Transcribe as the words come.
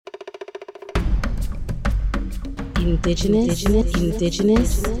Indigenous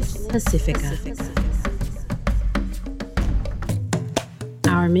Pasifika.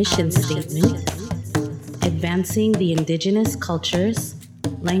 Our mission statement: advancing the indigenous cultures,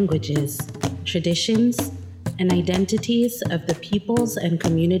 languages, traditions, and identities of the peoples and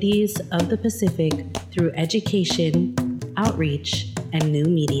communities of the Pacific through education, outreach, and new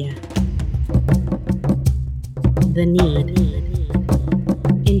media. The need.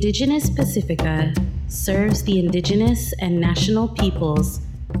 Indigenous Pasifika serves the indigenous and national peoples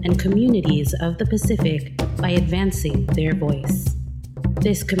and communities of the Pacific by advancing their voice.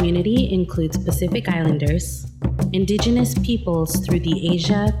 This community includes Pacific Islanders, indigenous peoples through the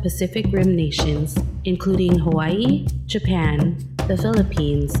Asia-Pacific Rim nations, including Hawaii, Japan, the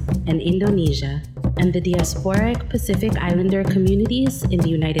Philippines, and Indonesia, and the diasporic Pacific Islander communities in the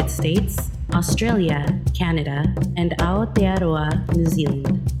United States, Australia, Canada, and Aotearoa-New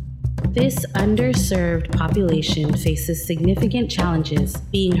Zealand. This underserved population faces significant challenges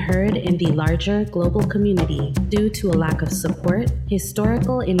being heard in the larger global community due to a lack of support,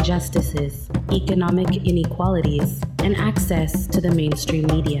 historical injustices, economic inequalities, and access to the mainstream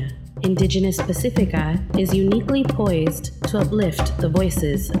media. Indigenous Pasifika is uniquely poised to uplift the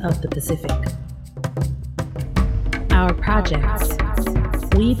voices of the Pacific. Our projects.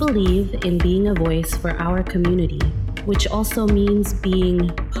 We believe in being a voice for our community, which also means being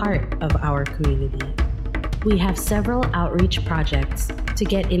part of our community. We have several outreach projects to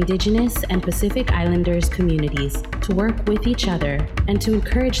get Indigenous and Pacific Islanders communities to work with each other and to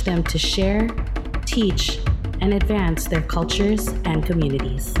encourage them to share, teach, and advance their cultures and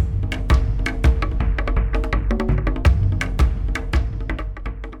communities.